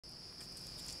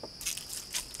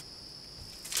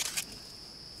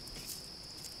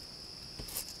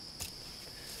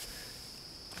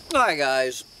Hi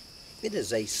guys, it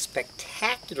is a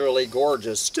spectacularly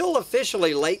gorgeous, still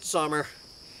officially late summer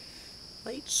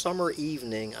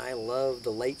evening. I love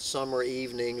the late summer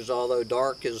evenings, although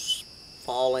dark is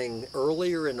falling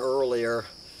earlier and earlier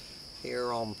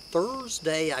here on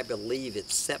Thursday. I believe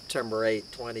it's September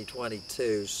 8th,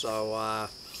 2022. So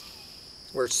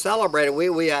we're celebrating.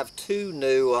 We have two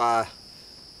new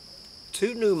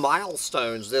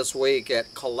milestones this week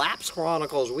at Collapse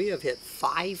Chronicles. We have hit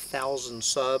 5,000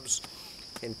 subs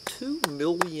and 2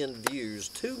 million views.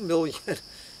 2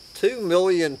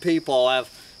 million people have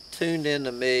tuned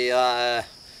into me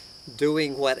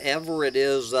doing whatever it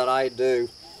is that I do.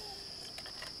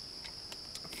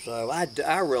 So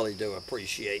I really do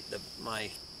appreciate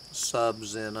my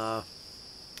subs and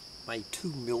my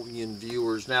 2 million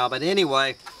viewers now. But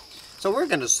anyway, so we're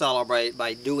going to celebrate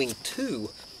by doing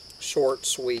two short,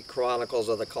 sweet chronicles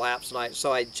of the collapse night.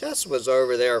 So I just was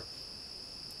over there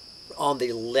on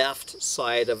the left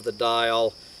side of the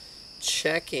dial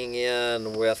checking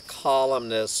in with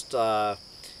columnist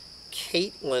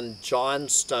Caitlin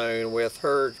Johnstone with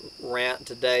her rant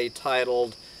today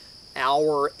titled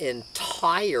 "Our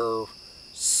Entire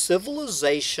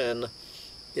Civilization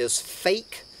is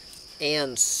Fake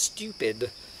and Stupid."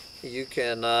 You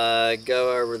can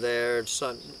go over there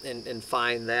and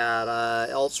find that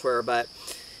elsewhere. But,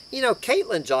 you know,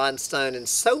 Caitlin Johnstone and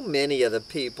so many of the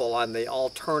people on the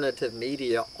alternative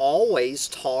media always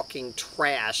talking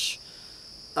trash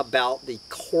about the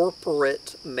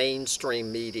corporate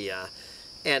mainstream media.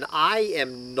 And I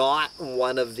am not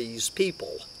one of these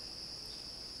people.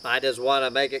 I just want to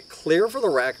make it clear for the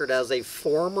record, as a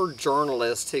former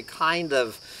journalist who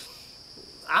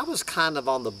I was kind of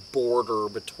on the border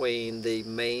between the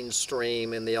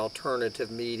mainstream and the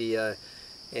alternative media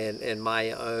and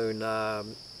my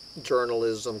own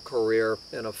journalism career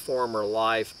in a former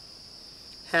life.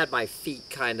 Had my feet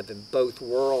kind of in both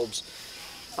worlds.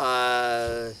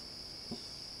 I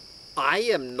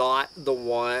am not the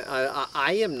one,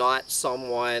 I am not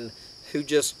someone who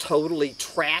just totally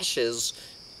trashes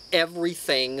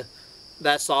everything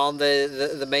that's on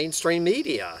the mainstream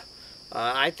media.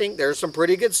 I think there's some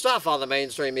pretty good stuff on the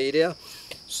mainstream media.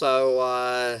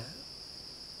 So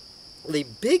the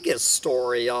biggest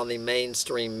story on the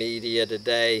mainstream media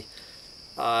today,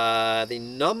 the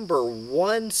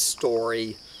 #1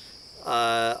 story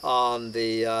on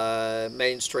the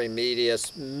mainstream media,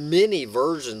 many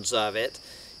versions of it,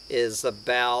 is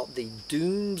about the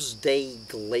Doomsday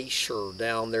Glacier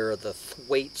down there, the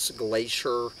Thwaites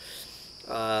Glacier.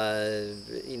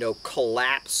 You know,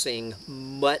 collapsing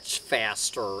much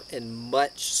faster and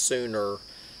much sooner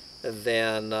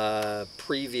than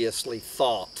previously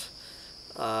thought.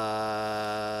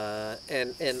 And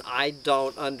I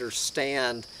don't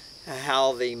understand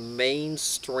how the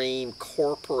mainstream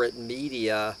corporate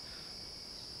media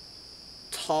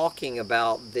talking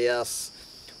about this,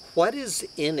 what is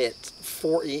in it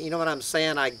for, you know what I'm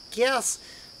saying? I guess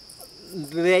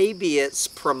maybe it's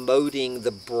promoting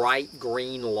the bright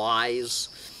green lies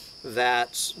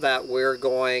that we're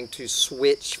going to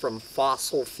switch from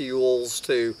fossil fuels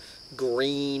to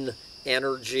green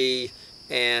energy,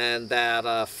 and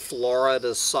that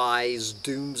Florida-sized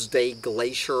doomsday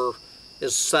glacier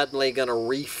is suddenly going to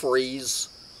refreeze.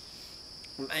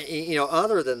 You know,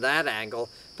 other than that angle.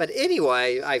 But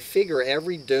anyway, I figure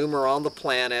every doomer on the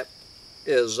planet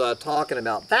is talking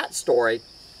about that story.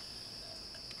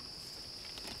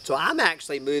 So I'm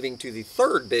actually moving to the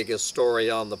third biggest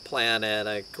story on the planet,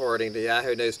 according to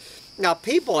Yahoo News. Now,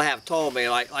 people have told me,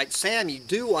 like Sam, you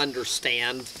do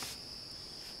understand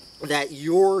that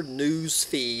your news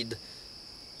feed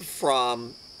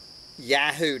from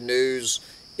Yahoo News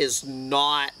is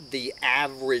not the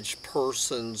average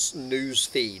person's news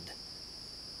feed.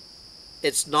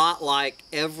 It's not like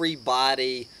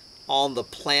everybody on the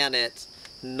planet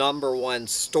 #1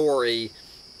 story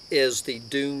is the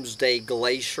Doomsday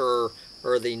Glacier,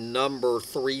 or the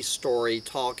 #3 story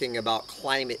talking about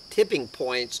climate tipping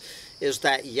points. Is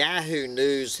that Yahoo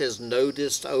News has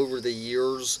noticed over the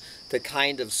years the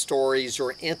kind of stories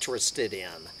you're interested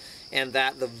in, and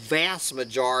that the vast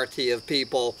majority of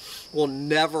people will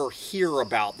never hear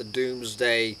about the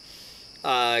Doomsday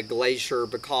Glacier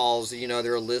because, you know,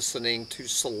 they're listening to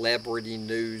celebrity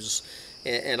news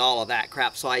and all of that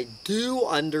crap. So I do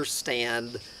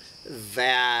understand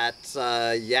that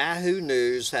Yahoo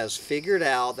News has figured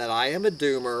out that I am a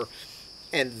doomer,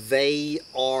 and they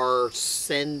are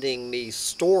sending me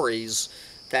stories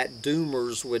that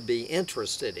doomers would be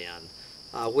interested in,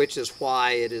 which is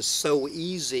why it is so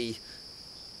easy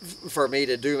for me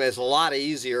to do. It's a lot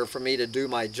easier for me to do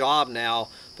my job now,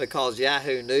 because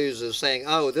Yahoo News is saying,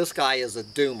 oh, this guy is a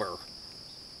doomer.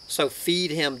 So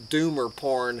feed him doomer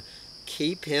porn.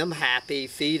 Keep him happy.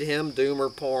 Feed him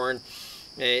doomer porn.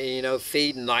 You know,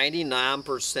 feed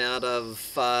 99%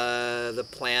 of the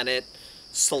planet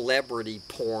celebrity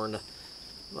porn.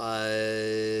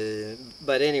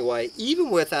 But anyway, even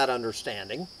with that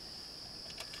understanding,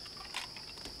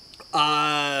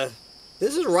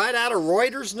 this is right out of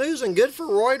Reuters News, and good for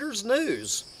Reuters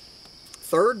News.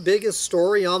 Third biggest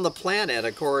story on the planet,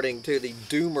 according to the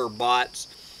doomer bots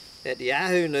at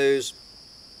Yahoo News,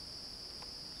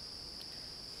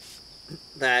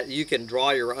 that you can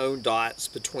draw your own dots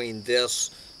between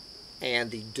this and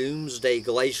the Doomsday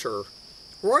Glacier.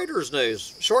 Reuters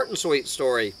News, short and sweet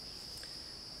story.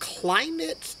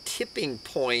 Climate tipping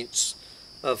points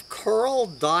of coral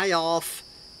die-off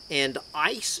and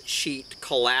ice sheet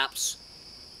collapse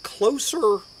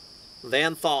closer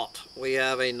than thought. We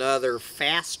have another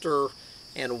faster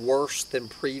and worse than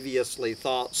previously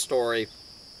thought story.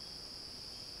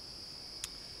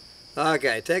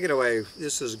 Okay, take it away.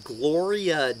 This is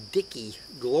Gloria Dickey.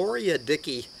 Gloria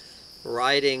Dickey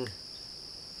writing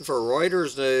for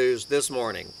Reuters News this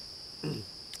morning.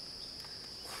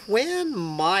 When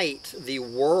might the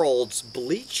world's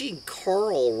bleaching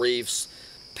coral reefs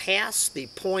pass the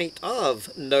point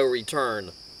of no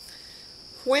return?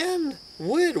 When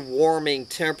would warming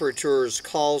temperatures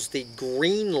cause the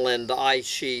Greenland ice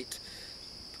sheet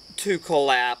to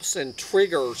collapse and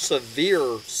trigger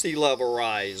severe sea level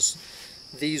rise?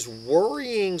 These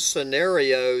worrying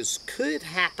scenarios could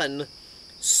happen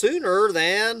sooner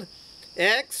than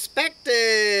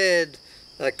expected,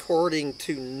 according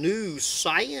to new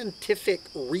scientific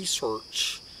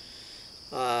research.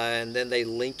 And then they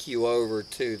link you over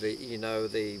to the, you know,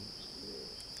 the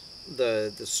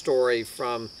story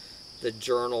from the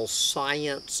journal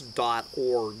science.org.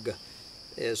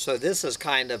 So this is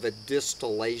kind of a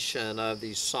distillation of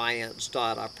the science.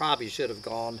 I probably should have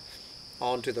gone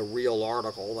on to the real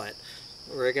article, but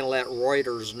we're going to let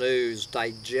Reuters News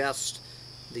digest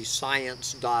the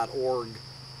science.org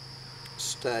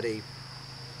study.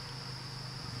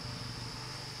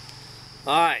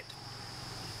 All right.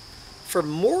 For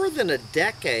more than a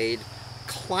decade,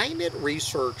 climate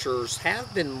researchers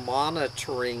have been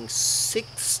monitoring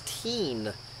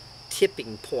 16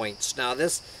 tipping points. Now,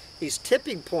 these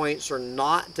tipping points are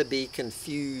not to be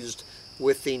confused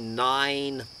with the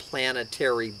 9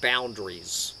 planetary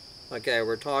boundaries. Okay,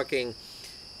 we're talking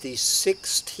the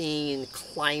 16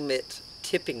 climate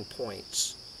tipping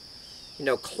points. You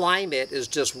know, climate is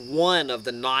just one of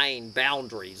the 9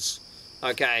 boundaries.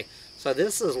 Okay, so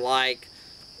this is like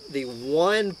the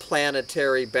one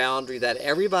planetary boundary that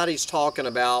everybody's talking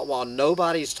about while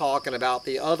nobody's talking about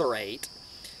the other 8,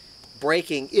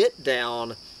 breaking it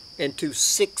down into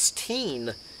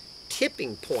 16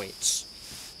 tipping points,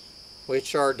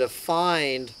 which are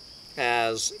defined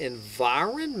as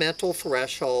environmental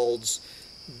thresholds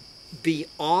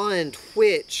beyond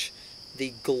which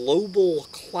the global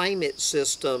climate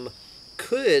system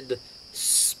could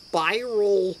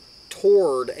spiral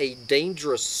toward a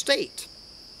dangerous state.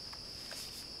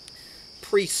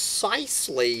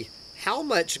 Precisely how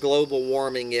much global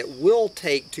warming it will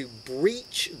take to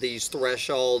breach these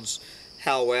thresholds,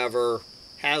 however,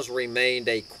 has remained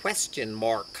a question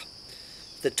mark.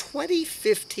 The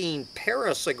 2015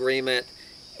 Paris Agreement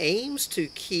aims to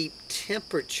keep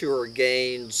temperature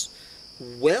gains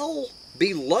well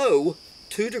below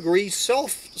 2 degrees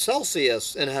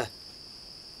Celsius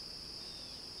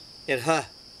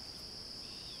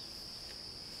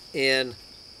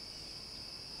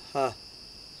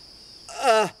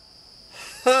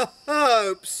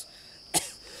hopes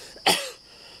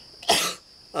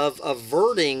of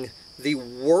averting the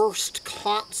worst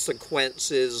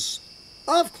consequences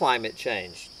of climate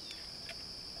change.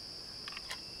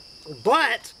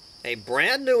 But a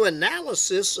brand new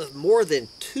analysis of more than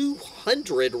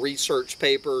 200 research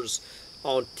papers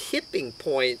on tipping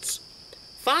points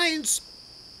finds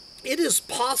it is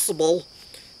possible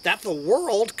that the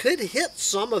world could hit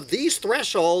some of these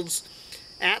thresholds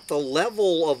at the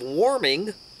level of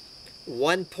warming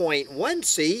 1.1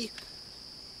 C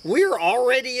we're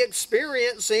already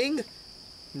experiencing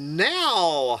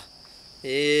now.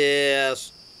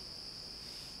 Yes.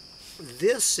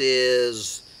 This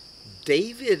is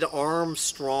David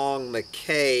Armstrong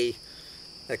McKay,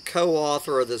 a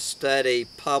co-author of the study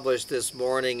published this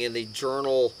morning in the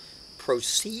journal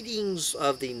Proceedings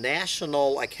of the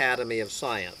National Academy of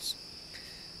Science.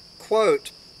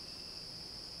 Quote,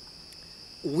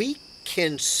 "We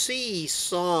can see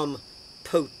some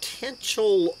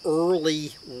potential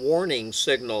early warning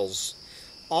signals.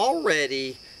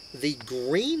 Already, the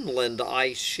Greenland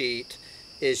ice sheet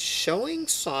is showing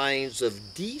signs of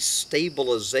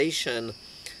destabilization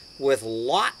with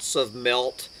lots of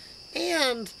melt,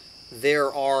 and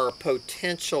there are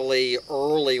potentially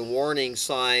early warning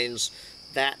signs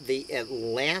that the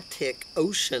Atlantic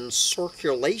Ocean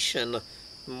circulation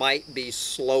might be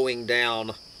slowing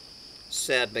down,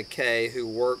 said McKay, who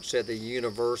works at the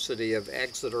University of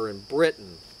Exeter in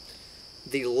Britain.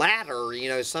 The latter, you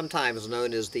know, sometimes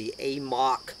known as the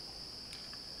AMOC,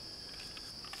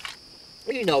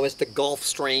 you know, it's the Gulf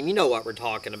Stream, you know what we're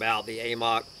talking about, the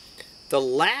AMOC. The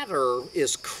latter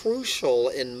is crucial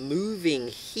in moving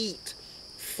heat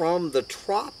from the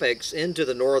tropics into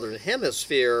the northern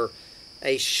hemisphere.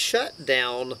 A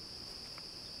shutdown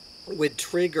would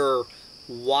trigger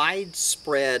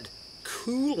widespread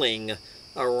cooling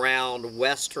around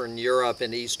Western Europe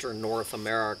and Eastern North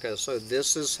America. So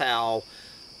this is how,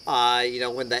 you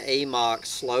know, when the AMOC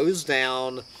slows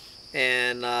down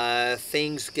and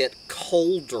things get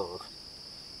colder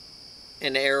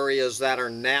in areas that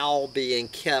are now being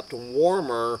kept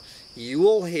warmer, you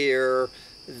will hear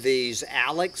these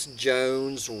Alex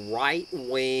Jones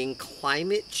right-wing,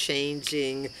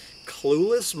 climate-changing,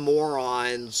 clueless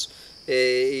morons,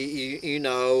 you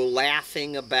know,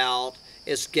 laughing about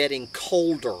it's getting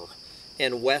colder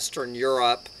in Western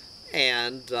Europe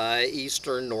and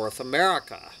Eastern North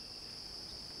America,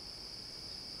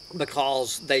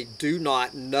 because they do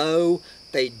not know,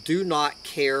 they do not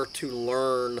care to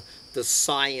learn the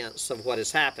science of what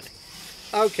is happening.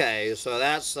 Okay, so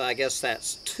that's, I guess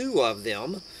that's two of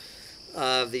them,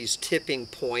 these tipping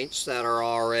points that are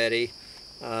already.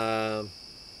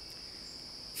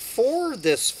 For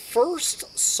this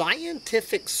first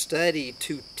scientific study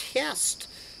to test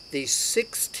these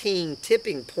 16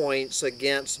 tipping points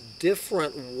against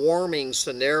different warming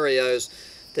scenarios,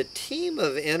 the team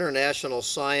of international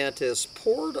scientists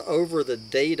pored over the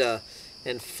data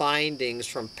and findings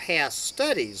from past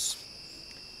studies.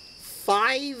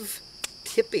 5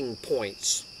 tipping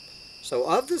points. So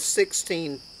of the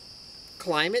 16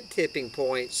 climate tipping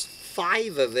points,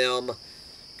 5 of them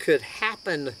could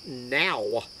happen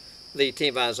now. The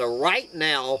team finds. So right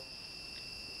now,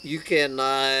 you can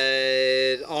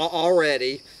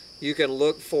already, you can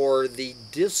look for the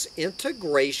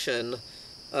disintegration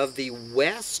of the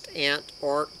West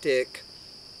Antarctic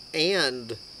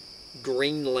and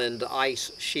Greenland ice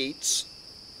sheets,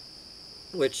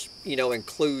 which, you know,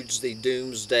 includes the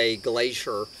Doomsday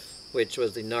Glacier, which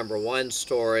was the #1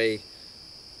 story.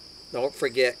 Don't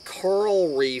forget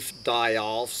coral reef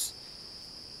die-offs,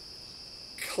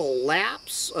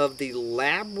 collapse of the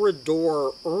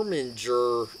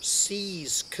Labrador-Erminger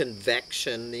seas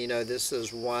convection. You know, this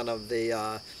is one of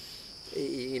the,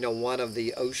 you know, one of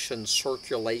the ocean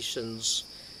circulations.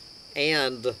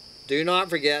 And do not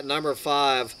forget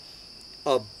 #5,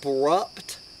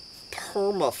 abrupt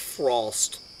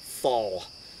permafrost thaw.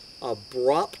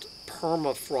 Abrupt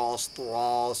permafrost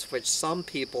thaws, which some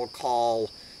people call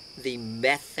the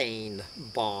methane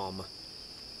bomb,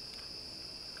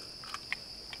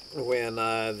 when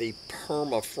the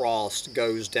permafrost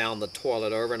goes down the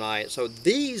toilet overnight. So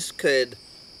these could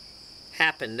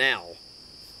happen now.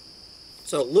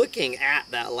 So looking at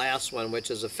that last one,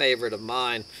 which is a favorite of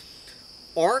mine,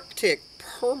 Arctic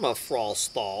permafrost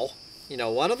thaw, you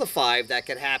know, one of the 5 that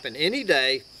could happen any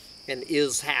day and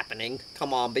is happening.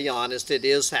 Come on, be honest, it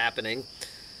is happening.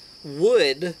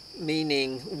 Would,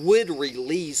 meaning would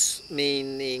release,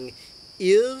 meaning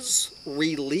is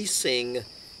releasing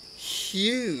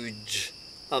huge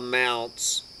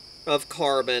amounts of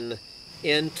carbon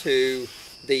into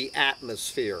the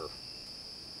atmosphere.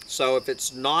 So if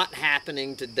it's not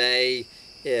happening today,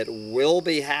 it will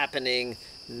be happening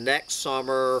next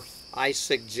summer. I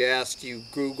suggest you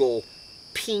Google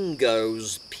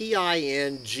PINGOs,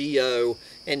 P-I-N-G-O,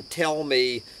 and tell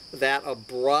me that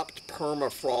abrupt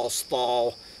permafrost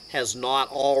thaw has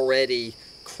not already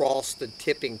crossed the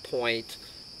tipping point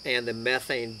and the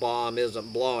methane bomb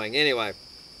isn't blowing. Anyway,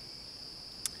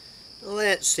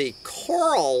 let's see.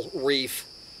 Coral reef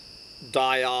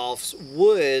die-offs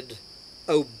would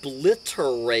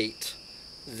obliterate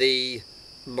the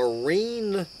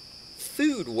marine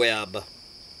food web.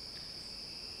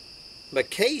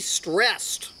 McKay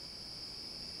stressed,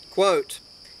 quote,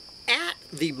 at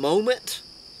the moment,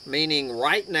 meaning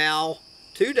right now,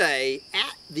 today,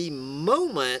 at the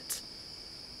moment,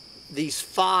 these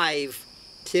 5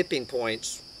 tipping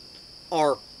points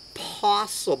are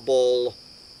possible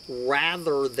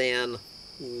rather than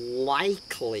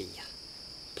likely.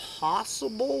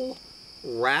 Possible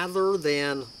rather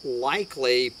than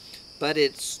likely, but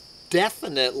it's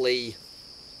definitely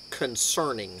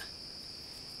concerning.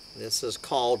 This is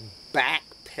called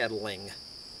backpedaling.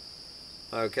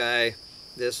 Okay,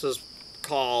 this is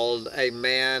called a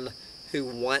man who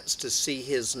wants to see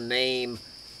his name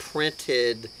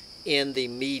printed in the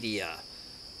media.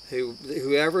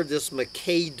 Whoever this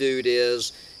McKay dude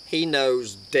is, he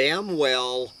knows damn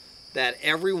well that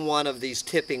every one of these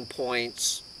tipping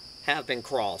points have been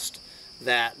crossed.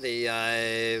 That the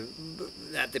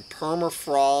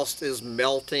permafrost is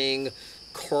melting,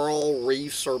 coral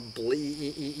reefs are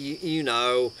you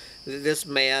know, this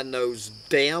man knows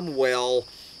damn well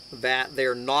that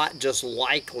they're not just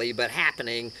likely but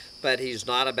happening, but he's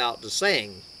not about to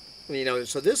sing. You know,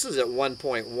 so this is at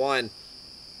 1.1.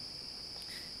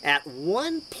 At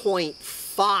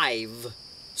 1.5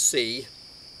 C,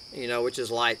 you know, which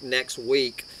is like next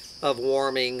week of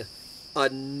warming,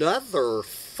 another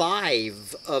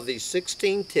 5 of these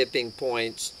 16 tipping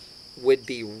points would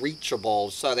be reachable,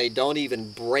 so they don't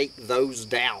even break those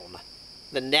down.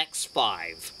 The next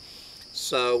 5.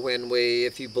 So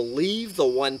if you believe the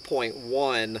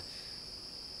 1.1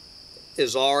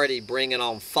 is already bringing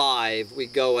on 5, we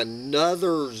go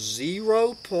another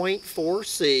 0.4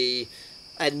 C,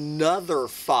 another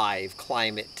 5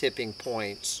 climate tipping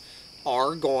points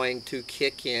are going to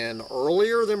kick in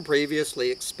earlier than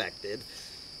previously expected.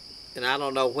 And I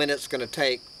don't know when it's going to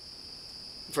take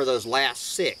for those last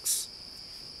 6.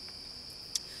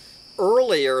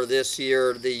 Earlier this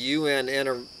year, the UN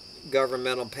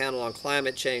Intergovernmental Panel on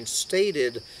Climate Change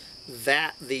stated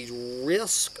that the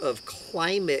risk of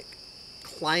climate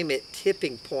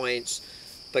tipping points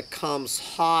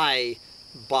becomes high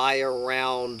by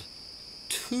around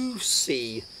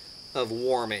 2°C of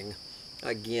warming.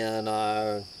 Again,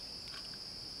 the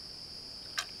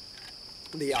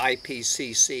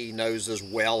IPCC knows as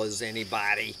well as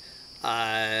anybody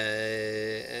that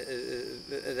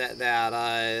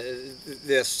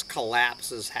this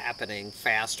collapse is happening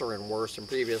faster and worse than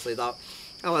previously thought.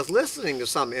 I was listening to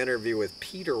some interview with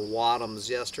Peter Wadhams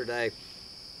yesterday.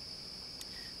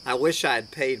 I wish I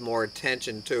had paid more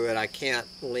attention to it. I can't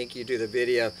link you to the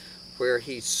video, where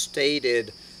he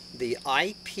stated the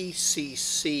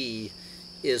IPCC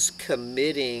is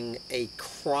committing a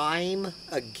crime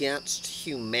against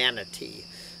humanity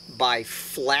by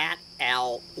flat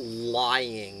out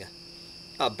lying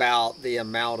about the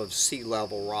amount of sea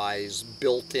level rise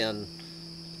built in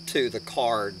to the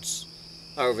cards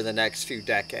over the next few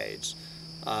decades.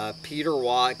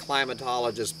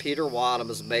 Climatologist Peter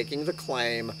Wadham is making the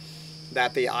claim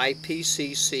that the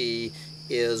IPCC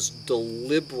is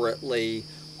deliberately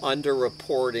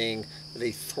underreporting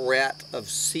the threat of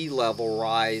sea level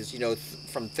rise, you know,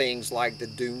 from things like the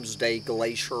Doomsday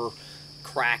Glacier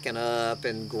cracking up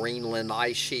and Greenland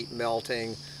ice sheet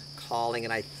melting,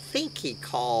 and I think he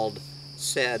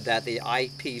said that the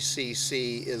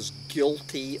IPCC is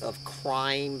guilty of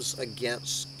crimes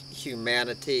against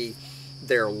humanity.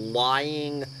 They're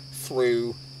lying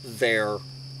through their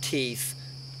teeth,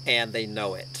 and they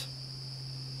know it.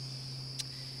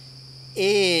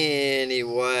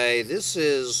 Anyway, this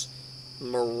is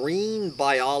marine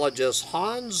biologist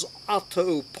Hans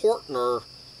Otto Portner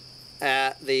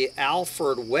at the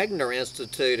Alfred Wegener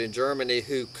Institute in Germany,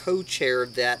 who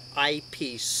co-chaired that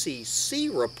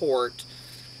IPCC report.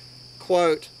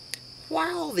 Quote,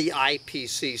 while the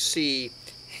IPCC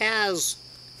has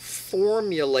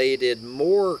formulated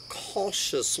more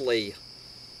cautiously,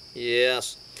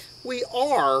 yes, we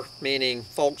are, meaning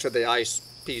folks at the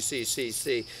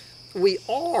IPCC, we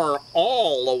are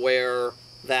all aware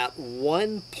that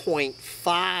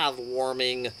 1.5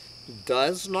 warming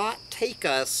does not take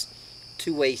us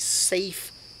to a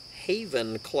safe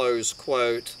haven, close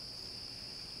quote.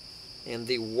 And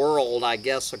the world, I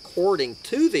guess, according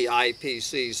to the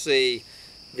IPCC,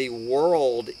 the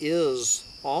world is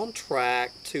on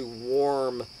track to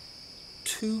warm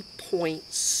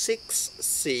 2.6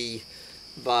 C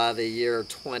by the year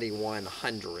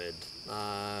 2100.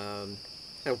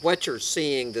 And what you're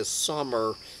seeing this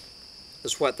summer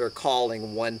is what they're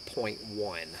calling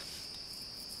 1.1.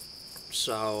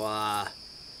 So,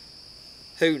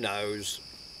 who knows?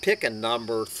 Pick a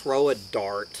number, throw a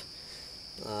dart.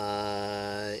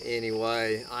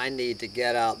 Anyway, I need to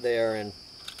get out there and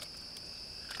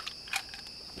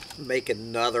make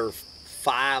another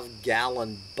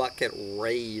 5-gallon bucket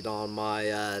raid on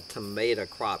my tomato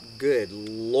crop. Good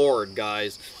Lord,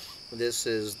 guys. This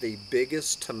is the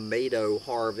biggest tomato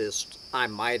harvest I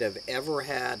might have ever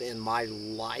had in my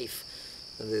life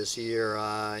this year.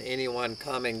 Anyone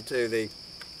coming to the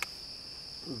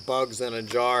Bugs in a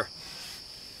Jar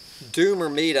Doomer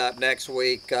meetup next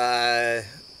week, I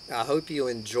hope you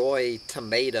enjoy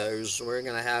tomatoes. We're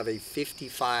going to have a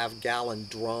 55-gallon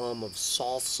drum of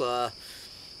salsa,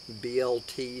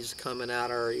 BLTs coming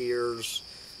out our ears.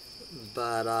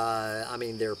 but I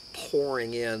mean, they're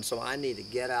pouring in, so I need to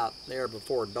get out there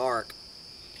before dark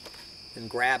and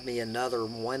grab me another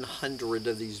 100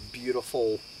 of these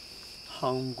beautiful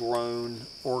homegrown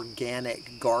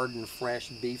organic garden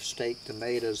fresh beefsteak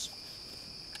tomatoes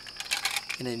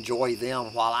and enjoy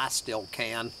them while I still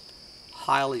can.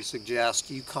 Highly suggest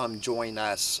you come join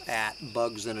us at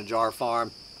Bugs in a Jar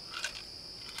Farm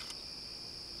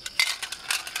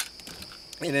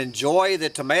and enjoy the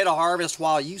tomato harvest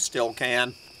while you still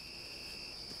can.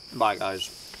 Bye, guys.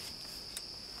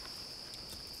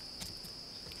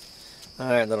 All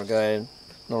right, little guy,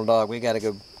 little dog, we got to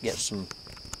go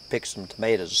pick some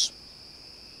tomatoes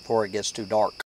before it gets too dark.